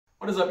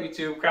What is up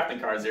YouTube? Crafting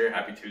Cars here,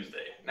 happy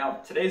Tuesday. Now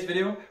today's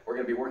video, we're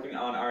going to be working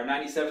on our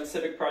 97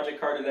 Civic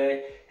project car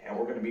today, and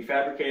we're going to be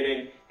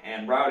fabricating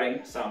and routing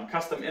some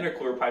custom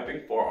intercooler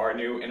piping for our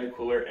new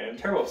intercooler and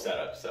turbo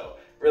setup. So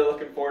really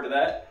looking forward to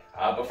that.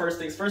 But first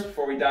things first,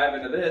 before we dive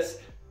into this,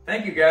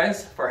 thank you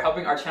guys for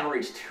helping our channel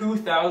reach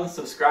 2,000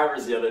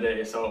 subscribers the other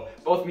day. So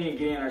both me and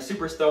Gideon are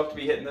super stoked to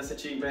be hitting this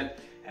achievement.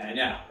 And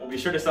yeah, we'll be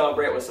sure to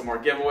celebrate with some more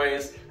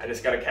giveaways. I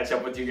just got to catch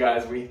up with you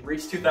guys. We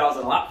reached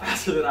 2,000 a lot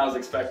faster than I was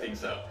expecting.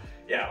 So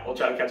yeah, we'll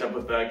try to catch up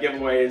with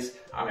giveaways,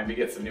 maybe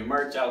get some new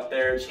merch out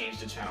there, change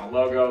the channel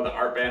logo, the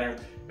art banner,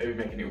 maybe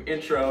make a new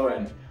intro,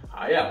 and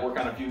yeah, work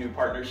on a few new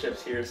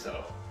partnerships here.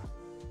 So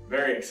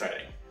very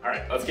exciting. All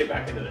right, let's get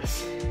back into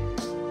this.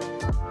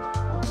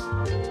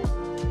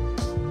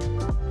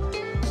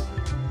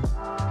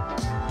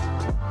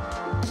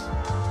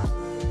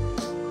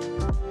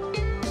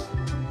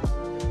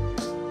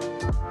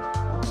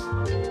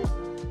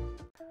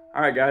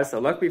 Alright guys, so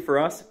luckily for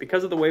us,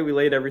 because of the way we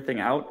laid everything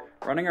out,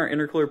 running our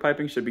intercooler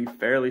piping should be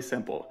fairly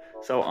simple.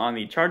 So on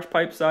the charge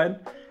pipe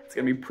side, it's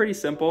going to be pretty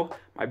simple.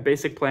 My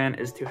basic plan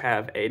is to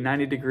have a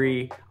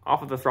 90-degree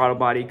off of the throttle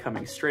body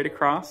coming straight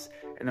across,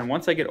 and then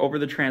once I get over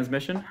the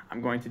transmission,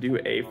 I'm going to do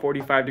a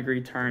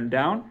 45-degree turn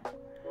down,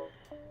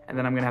 and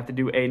then I'm going to have to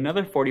do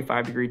another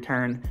 45-degree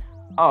turn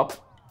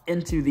up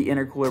into the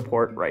intercooler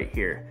port right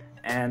here.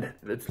 And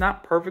it's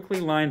not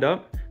perfectly lined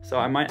up, so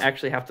I might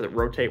actually have to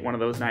rotate one of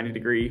those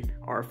 90-degree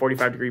or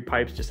 45-degree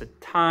pipes just a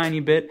tiny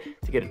bit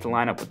to get it to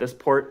line up with this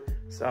port.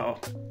 So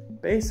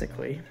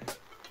basically,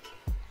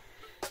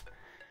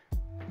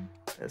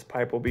 this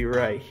pipe will be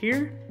right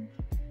here.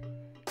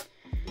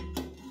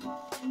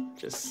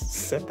 Just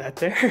set that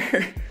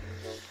there.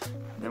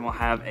 Then we'll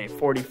have a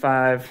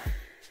 45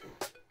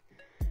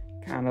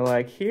 kind of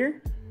like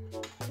here.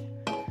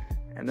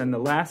 And then the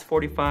last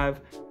 45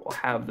 will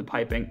have the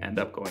piping end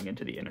up going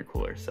into the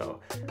intercooler.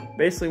 So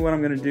basically what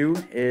I'm gonna do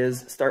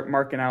is start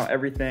marking out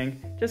everything,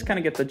 just kind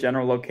of get the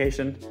general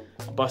location.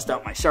 I'll bust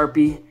out my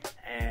Sharpie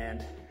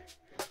and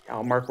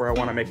I'll mark where I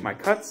wanna make my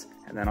cuts,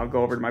 and then I'll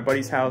go over to my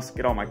buddy's house,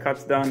 get all my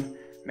cuts done.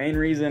 Main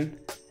reason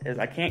is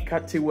I can't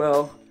cut too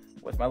well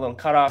with my little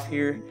cutoff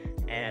here,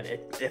 and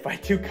if I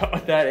do cut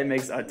with that, it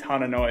makes a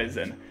ton of noise,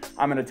 and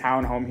I'm in a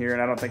townhome here,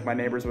 and I don't think my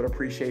neighbors would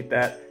appreciate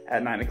that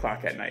at 9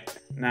 o'clock at night.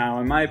 Now,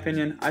 in my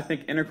opinion, I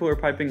think intercooler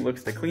piping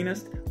looks the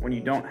cleanest when you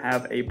don't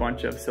have a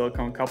bunch of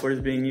silicone couplers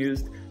being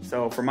used.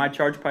 So for my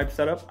charge pipe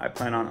setup, I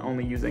plan on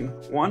only using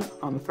one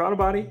on the throttle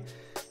body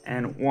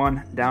and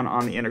one down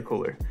on the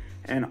intercooler.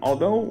 And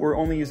although we're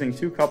only using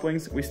 2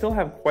 couplings, we still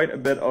have quite a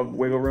bit of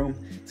wiggle room.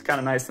 It's kind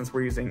of nice since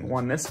we're using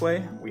one this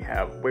way, we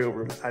have wiggle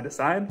room side to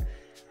side,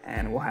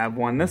 and we'll have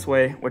one this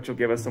way, which will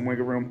give us some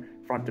wiggle room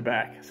front to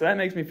back. So that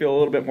makes me feel a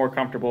little bit more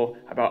comfortable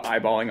about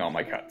eyeballing all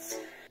my cuts.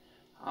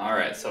 All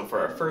right, so for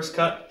our first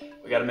cut,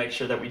 we got to make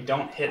sure that we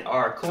don't hit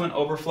our coolant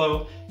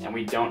overflow and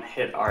we don't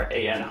hit our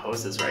AN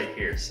hoses right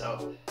here.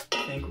 So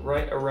I think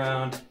right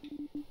around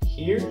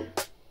here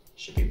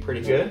should be pretty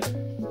good.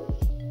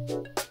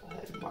 Go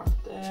ahead and mark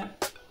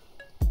that.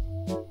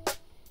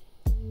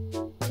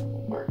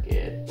 We'll mark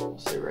it, we'll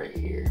say right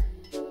here.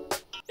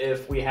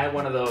 If we had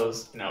one of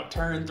those,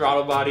 turn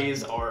throttle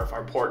bodies, or if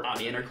our port on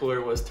the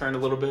intercooler was turned a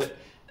little bit,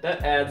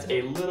 that adds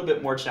a little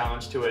bit more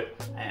challenge to it,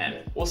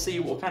 and we'll see.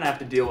 We'll kind of have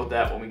to deal with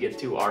that when we get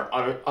to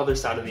our other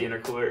side of the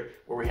intercooler,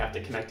 where we have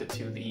to connect it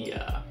to the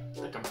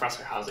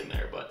compressor housing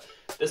there. But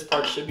this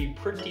part should be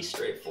pretty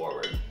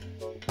straightforward.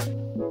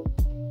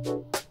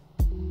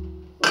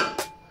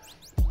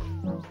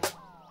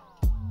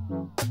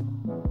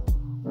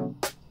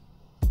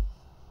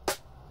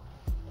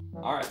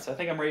 All right, so I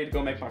think I'm ready to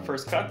go make my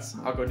first cuts.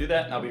 I'll go do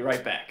that and I'll be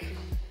right back.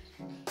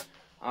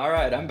 All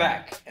right, I'm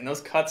back, and those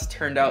cuts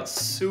turned out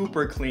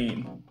super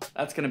clean.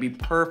 That's gonna be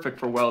perfect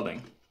for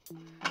welding.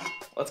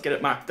 Let's get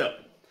it mocked up.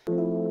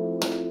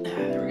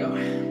 There we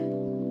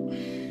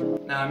go.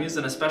 Now I'm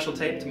using a special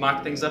tape to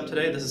mock things up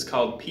today. This is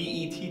called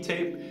PET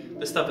tape.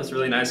 This stuff is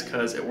really nice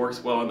because it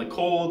works well in the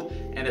cold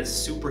and it's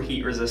super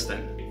heat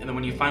resistant. And then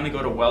when you finally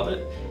go to weld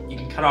it, you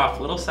can cut off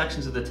little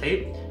sections of the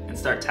tape and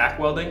start tack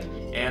welding,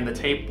 and the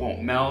tape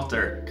won't melt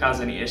or cause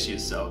any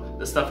issues. So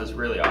this stuff is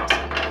really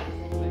awesome.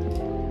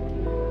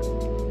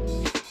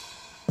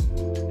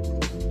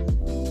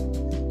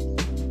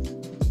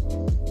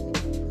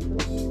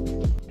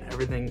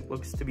 Everything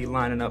looks to be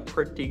lining up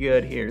pretty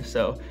good here.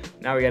 So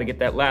now we got to get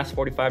that last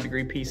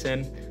 45-degree piece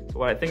in. So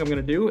what I think I'm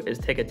going to do is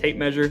take a tape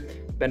measure,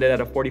 bend it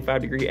at a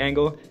 45-degree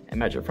angle, and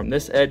measure from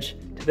this edge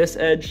to this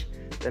edge,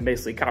 then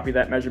basically copy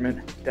that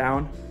measurement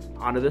down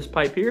onto this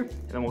pipe here,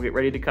 and then we'll get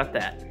ready to cut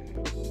that.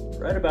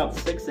 Right about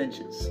 6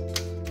 inches.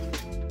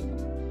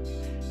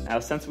 Now,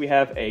 since we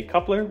have a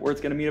coupler where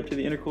it's going to meet up to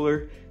the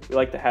intercooler, we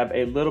like to have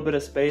a little bit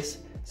of space,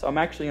 so I'm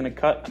actually going to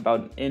cut about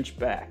 1 inch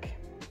back.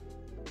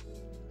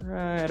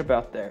 Right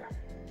about there.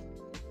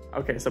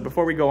 Okay, so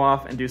before we go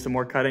off and do some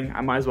more cutting,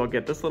 I might as well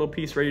get this little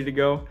piece ready to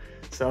go.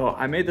 So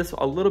I made this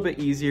a little bit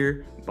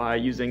easier by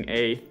using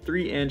a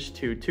 3-inch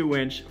to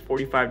 2-inch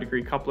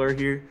 45-degree coupler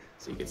here,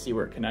 so you can see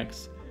where it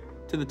connects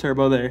to the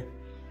turbo there.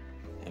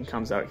 And and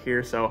comes out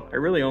here. So I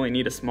really only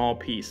need a small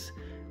piece.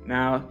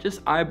 Now,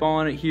 just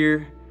eyeballing it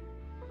here,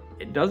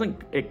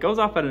 it goes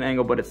off at an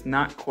angle, but it's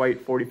not quite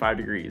 45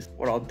 degrees.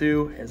 What I'll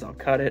do is I'll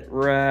cut it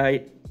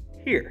right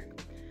here.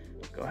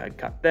 Go ahead,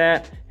 cut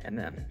that, and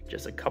then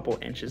just a couple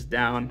inches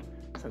down,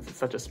 since it's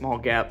such a small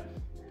gap,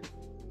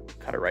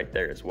 cut it right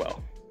there as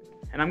well.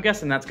 And I'm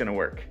guessing that's gonna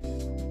work.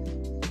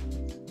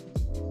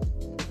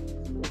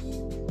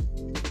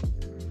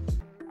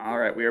 All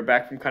right, we are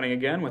back from cutting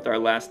again with our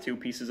last two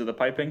pieces of the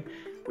piping.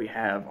 We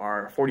have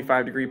our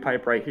 45-degree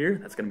pipe right here,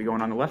 that's gonna be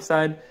going on the left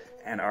side,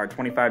 and our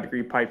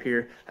 25-degree pipe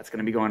here, that's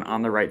gonna be going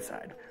on the right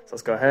side. So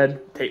let's go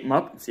ahead, tape them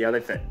up, and see how they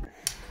fit.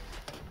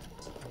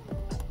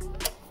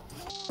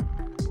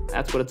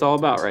 That's what it's all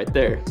about right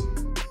there.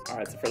 All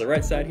right, so for the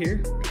right side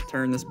here,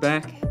 turn this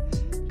back,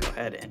 go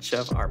ahead and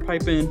shove our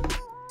pipe in,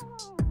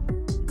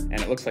 and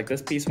it looks like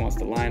this piece wants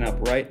to line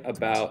up right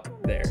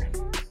about there.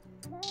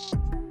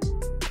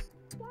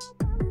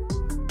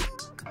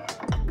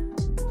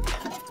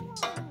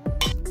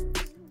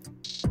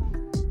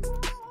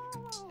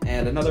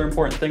 And another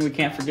important thing we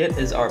can't forget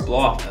is our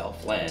blow-off valve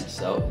flange.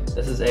 So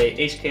this is a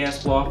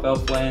HKS blow-off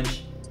valve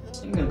flange.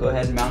 I'm gonna go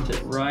ahead and mount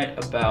it right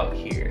about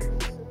here.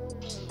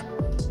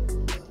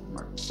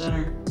 Mark the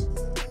center.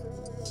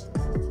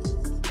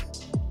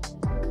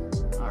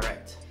 All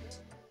right.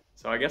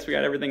 So I guess we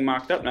got everything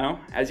mocked up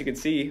now. As you can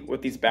see,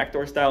 with these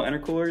backdoor style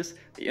intercoolers,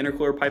 the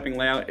intercooler piping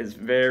layout is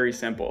very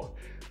simple.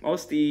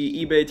 Most of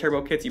the eBay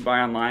turbo kits you buy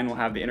online will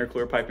have the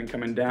intercooler piping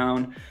coming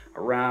down,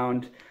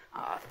 around,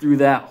 through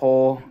that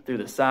hole, through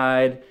the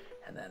side,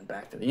 and then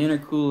back to the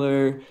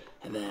intercooler,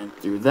 and then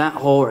through that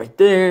hole right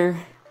there,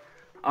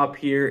 up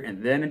here,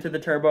 and then into the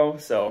turbo.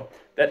 So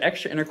that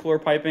extra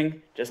intercooler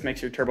piping just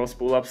makes your turbo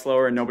spool up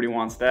slower, and nobody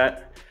wants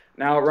that.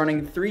 Now,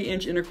 running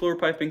 3-inch intercooler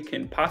piping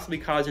can possibly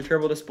cause your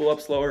turbo to spool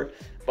up slower,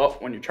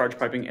 but when your charge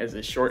piping is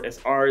as short as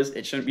ours,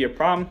 it shouldn't be a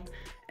problem.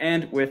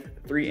 And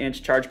with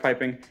 3-inch charge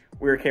piping,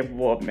 we're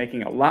capable of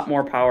making a lot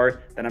more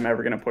power than I'm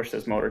ever gonna push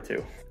this motor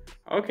to.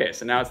 Okay,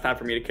 so now it's time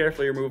for me to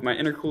carefully remove my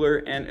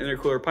intercooler and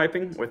intercooler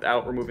piping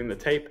without removing the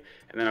tape.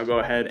 And then I'll go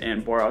ahead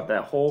and bore out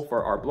that hole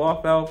for our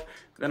blow-off valve.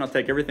 Then I'll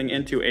take everything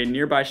into a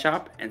nearby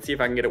shop and see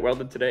if I can get it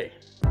welded today.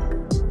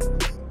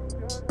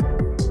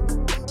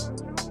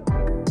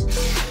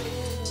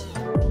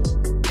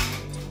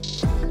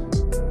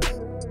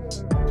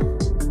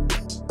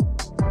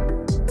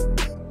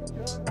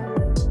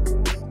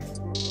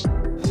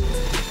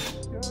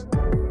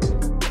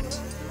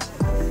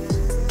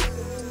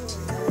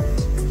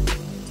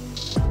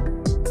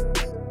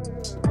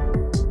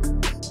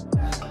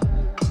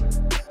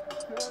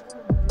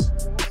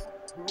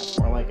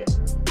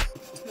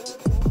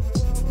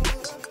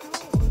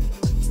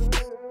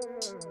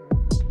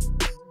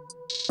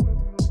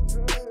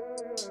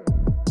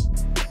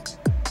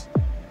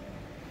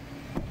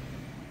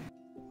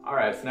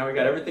 Alright, so now we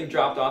got everything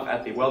dropped off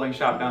at the welding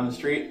shop down the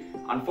street.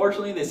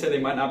 Unfortunately, they said they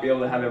might not be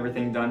able to have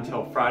everything done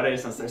till Friday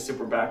since they're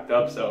super backed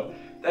up, so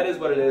that is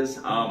what it is,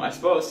 I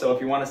suppose. So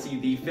if you want to see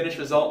the finished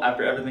result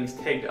after everything's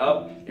taped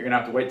up, you're gonna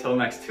have to wait till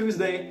next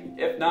Tuesday.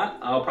 If not,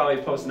 I'll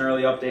probably post an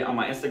early update on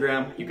my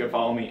Instagram. You can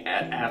follow me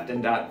at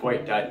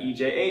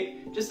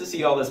afton.voigt.ej8 just to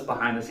see all this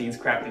behind the scenes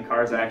crafting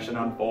cars action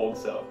unfold.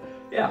 So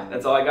yeah,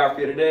 that's all I got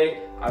for you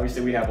today.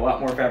 Obviously, we have a lot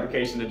more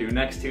fabrication to do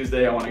next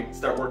Tuesday. I want to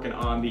start working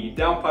on the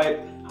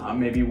downpipe,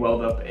 maybe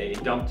weld up a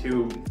dump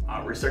tube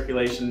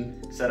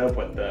recirculation setup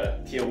with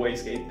the teal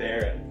wastegate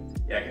there, and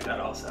yeah, get that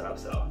all set up.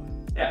 So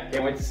yeah,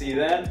 can't wait to see you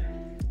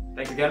then.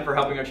 Thanks again for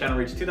helping our channel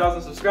reach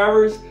 2,000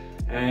 subscribers,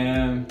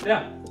 and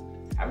yeah,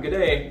 have a good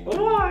day.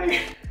 Bye-bye.